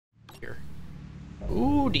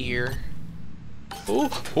Oh dear.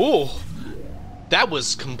 Oh, that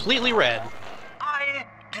was completely red. I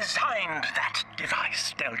designed that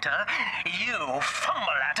device, Delta. You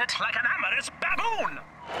fumble at it like an amorous baboon.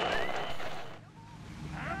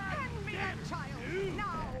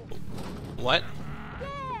 What?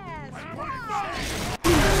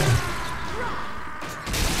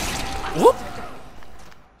 Whoop!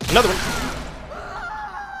 Another one.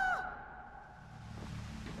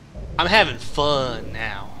 I'm having fun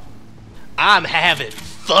now. I'm having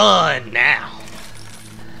fun now.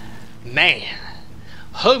 Man,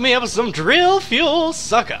 hook me up with some drill fuel,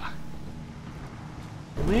 sucker.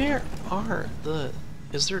 Where are the...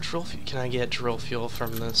 Is there drill fuel? Can I get drill fuel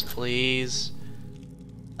from this, please?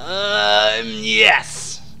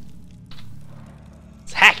 Yes!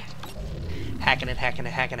 Let's hack it. Hacking it, hacking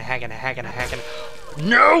it, hacking it, hacking it, hacking it, hacking it.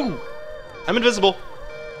 No! I'm invisible.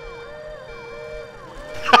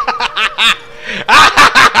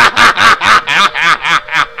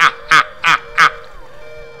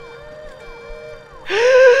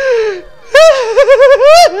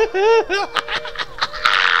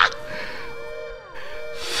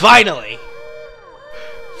 Finally!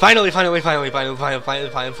 Finally!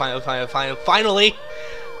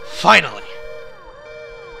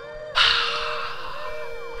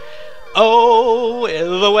 Oh,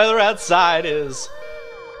 the weather outside is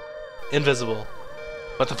invisible,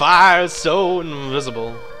 but the fire is so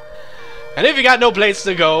invisible. And if you got no place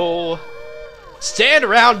to go, stand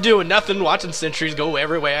around doing nothing, watching sentries go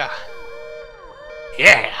everywhere.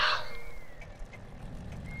 Yeah!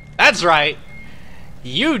 That's right!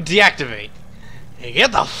 You deactivate.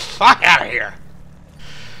 Get the fuck out of here!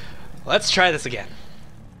 Let's try this again.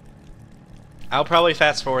 I'll probably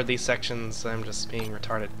fast forward these sections. I'm just being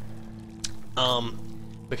retarded.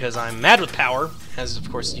 Because I'm mad with power, as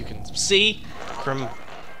of course you can see from...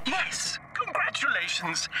 Yes,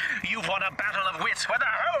 congratulations! You've won a battle of wits with a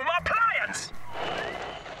home appliance!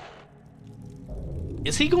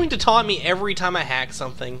 Is he going to taunt me every time I hack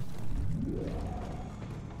something?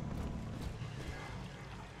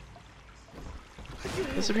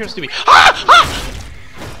 This appears to be... Ah! Ah!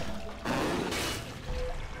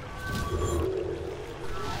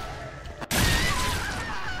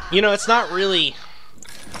 You know, it's not really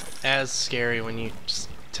as scary when you just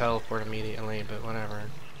teleport immediately, but whatever.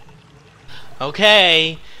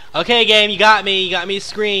 Okay. Okay, game, you got me. You got me to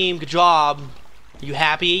scream. Good job. You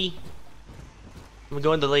happy? I'm gonna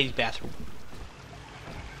go in the ladies' bathroom.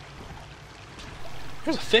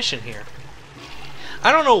 There's a fish in here.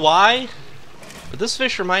 I don't know why, but this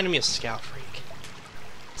fish reminded me of Scout Freak.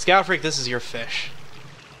 Scout Freak, this is your fish.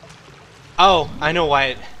 Oh, I know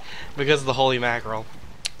why. Because of the holy mackerel.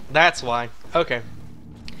 That's why. Okay.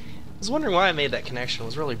 I was wondering why I made that connection. It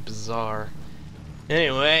was really bizarre.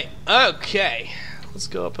 Anyway, okay. Let's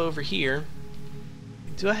go up over here.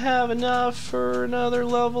 Do I have enough for another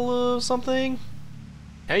level of something?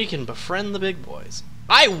 Now you can befriend the big boys.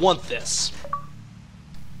 I want this!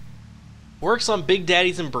 Works on big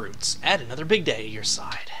daddies and brutes. Add another big daddy to your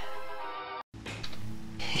side.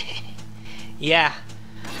 Yeah,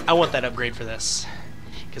 I want that upgrade for this.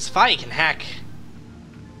 Because if I can hack...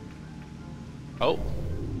 Oh.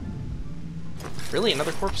 Really?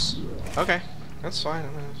 Another corpse? Okay. That's fine.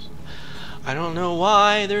 I don't know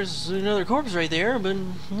why there's another corpse right there, but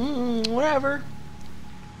whatever.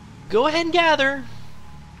 Go ahead and gather.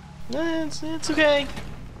 It's okay.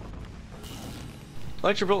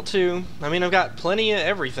 Electric Bolt 2. I mean, I've got plenty of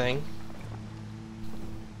everything.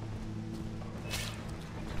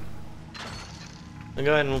 I'll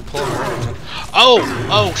go ahead and pull it. Oh!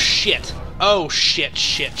 Oh, shit. Oh, shit.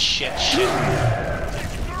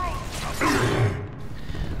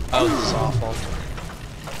 Oh, this is awful.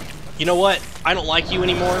 You know what? I don't like you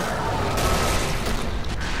anymore.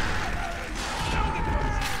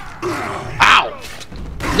 Ow!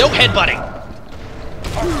 No headbutting!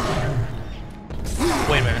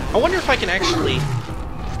 Wait a minute. I wonder if I can actually...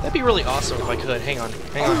 That'd be really awesome if I could. Hang on.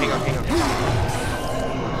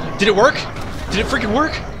 Did it work? Did it freaking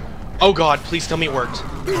work? Oh god, please tell me it worked.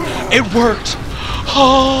 It worked!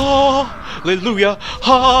 Hallelujah!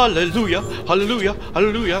 Hallelujah! Hallelujah!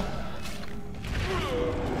 Hallelujah!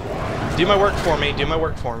 Do my work for me. Do my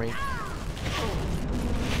work for me.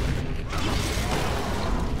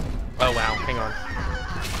 Oh wow, hang on.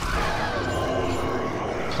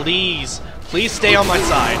 Please. Please stay on my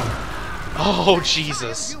side. Oh,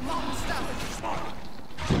 Jesus.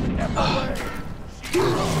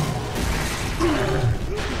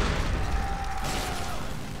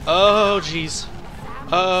 Oh, jeez.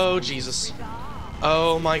 Oh, Jesus.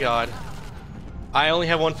 Oh, my God. I only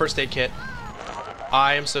have one first aid kit.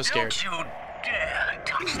 I am so scared. Don't you dare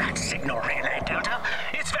What's that signal relay, Delta?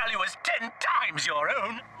 Its value is 10 times your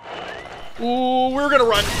own. Ooh, we're gonna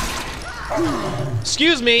run.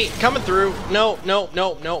 Excuse me, coming through. No, no,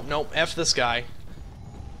 no, no, no. F this guy.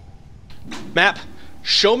 Map,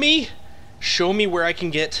 show me where I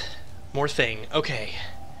can get more thing. Okay.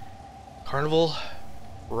 Carnival,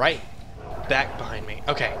 right back behind me.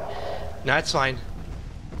 Okay. No, it's fine.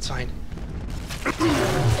 It's fine.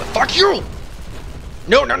 Fuck you!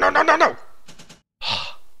 No, no, no, no, no, no!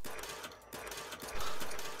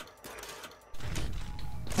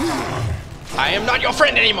 I am not your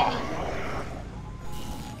friend anymore!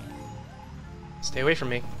 Stay away from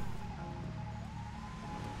me.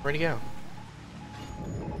 Where'd he go?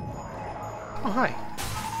 Oh, hi.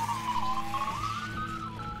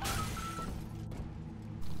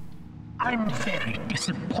 I'm very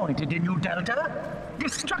disappointed in you, Delta.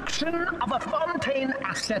 Destruction of a Fontaine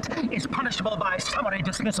asset is punishable by summary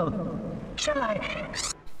dismissal. Shall I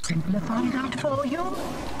simplify that for you?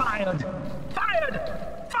 Fired! Fired!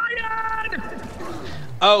 Fired!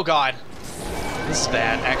 Oh god. This is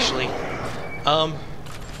bad, actually. Hang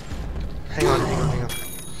on.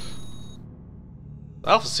 The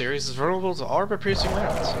Alpha series is vulnerable to arbor-piercing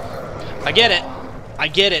rounds. I get it.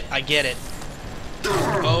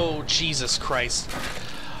 Oh, Jesus Christ.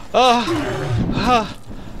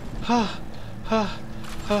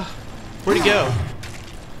 Where'd he go?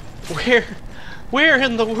 Where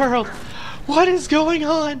in the world? What is going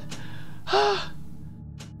on?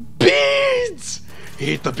 Beans!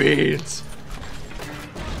 Eat the beans.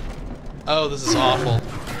 Oh, this is awful.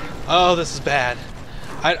 Oh, this is bad.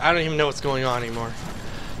 I don't even know what's going on anymore.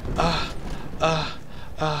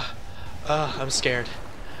 I'm scared.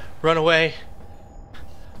 Run away.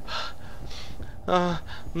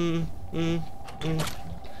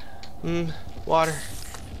 Water.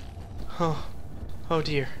 Oh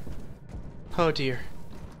dear. Oh dear.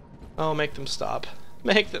 Oh, make them stop.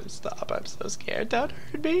 Make them stop. I'm so scared. Don't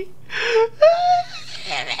hurt me.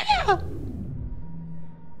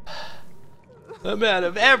 I'm out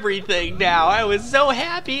of everything now. I was so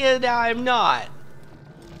happy and now I'm not.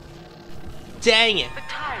 Dang it. The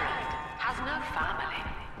tyrant has no family,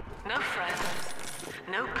 no friends,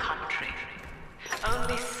 no country.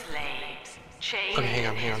 Only slaves, chained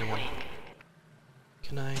in his wing.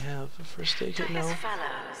 Can I have a first aid kit? No. His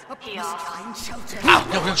fellows, he asks, Ow,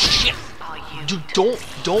 no, shit! Dude,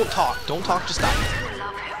 don't talk. Don't talk, just stop. those who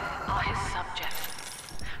love him are his subjects.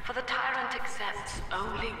 For the tyrant accepts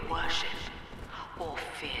only worship or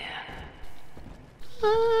fear.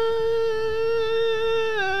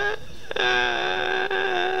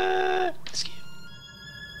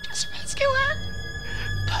 Rescue her.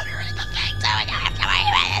 Put her in the thing so we don't have to worry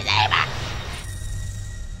about this anymore.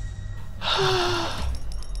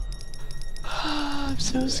 I'm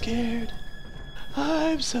so scared.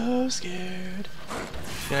 I'm so scared.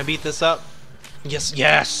 Can I beat this up? Yes,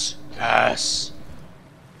 yes, yes.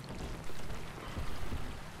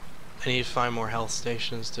 I need to find more health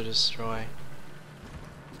stations to destroy.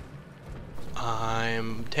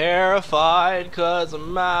 I'm terrified cause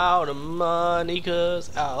I'm out of money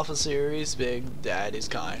cause Alpha Series Big Daddies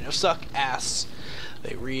kind of suck ass.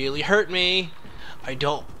 They really hurt me. I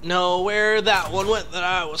don't know where that one went that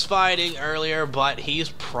I was fighting earlier, but he's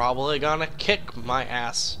probably gonna kick my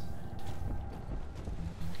ass.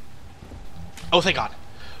 Oh, thank God.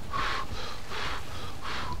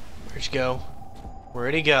 Where'd you go?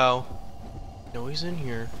 Where'd he go? I know he's in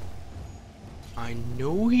here. I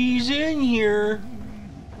know he's in here.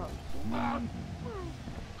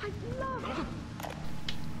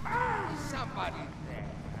 Somebody there.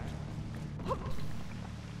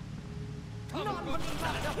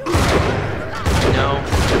 No,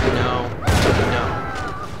 no, no.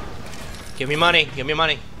 Give me money, give me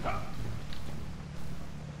money.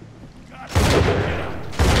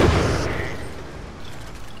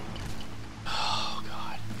 Oh,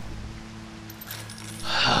 God.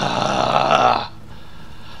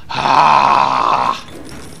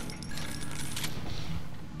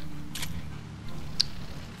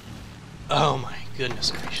 Oh my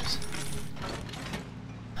goodness gracious.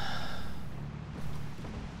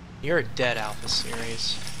 You're a dead Alpha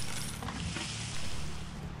Series.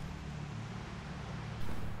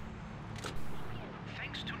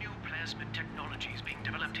 Thanks to new plasmid technologies being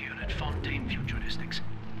developed here at Fontaine Futuristics,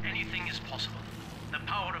 anything is possible. The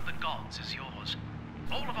power of the gods is yours.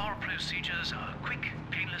 All of our procedures are quick,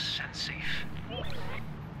 painless, and safe.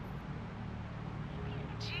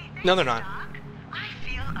 No, they're not. I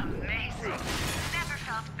feel amazing. Never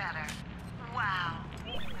felt better. Wow.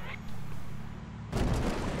 The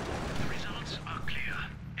results are clear.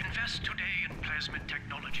 Invest today in plasmid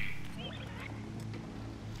technology.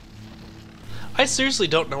 I seriously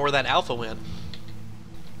don't know where that alpha went.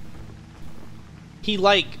 He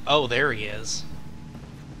like... Oh, there he is.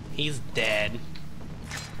 He's dead.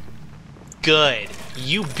 Good.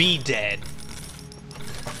 You be dead.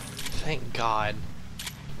 Thank God.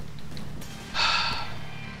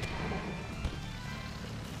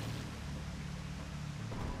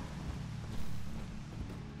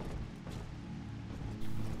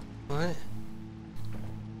 What?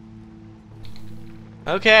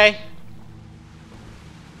 Okay.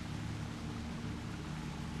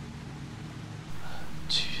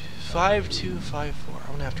 5254.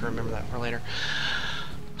 I'm gonna have to remember that for later.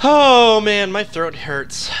 Oh man, my throat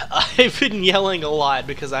hurts. I've been yelling a lot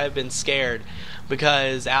because I've been scared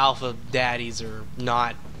because alpha daddies are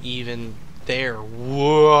not even there.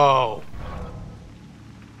 Whoa.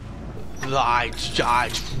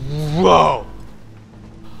 Whoa.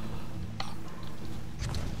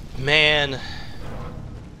 Man,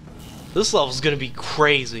 this level's gonna be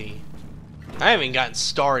crazy. I haven't gotten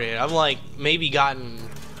started. I'm like maybe gotten.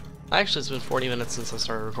 Actually, it's been 40 minutes since I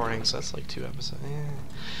started recording, so that's like 2 episodes.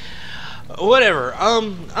 Whatever.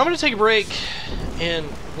 I'm gonna take a break and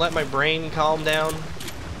let my brain calm down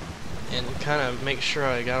and kind of make sure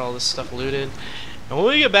I got all this stuff looted. And when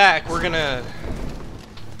we get back, we're gonna.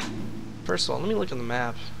 First of all, let me look at the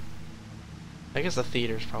map. I guess the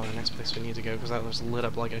theater is probably the next place we need to go because that was lit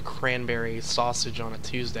up like a cranberry sausage on a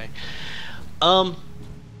Tuesday. When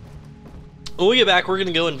we get back, we're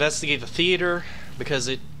gonna go investigate the theater because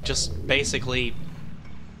it just basically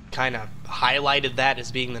kind of highlighted that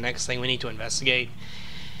as being the next thing we need to investigate.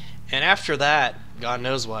 And after that, God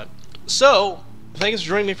knows what. So, thanks for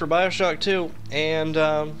joining me for Bioshock 2. And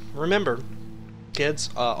remember, kids,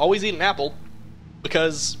 always eat an apple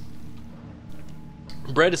because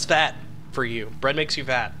bread is fat. For you. Bread makes you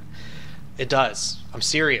fat. It does. I'm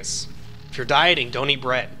serious. If you're dieting, don't eat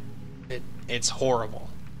bread. It's horrible.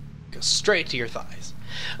 It goes straight to your thighs.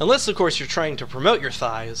 Unless, of course, you're trying to promote your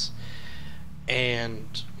thighs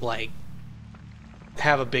and, like,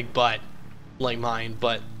 have a big butt like mine.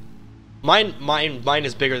 But mine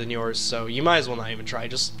is bigger than yours, so you might as well not even try.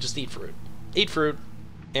 Just eat fruit. Eat fruit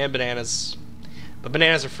and bananas. But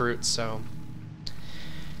bananas are fruit, so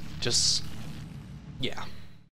just, yeah.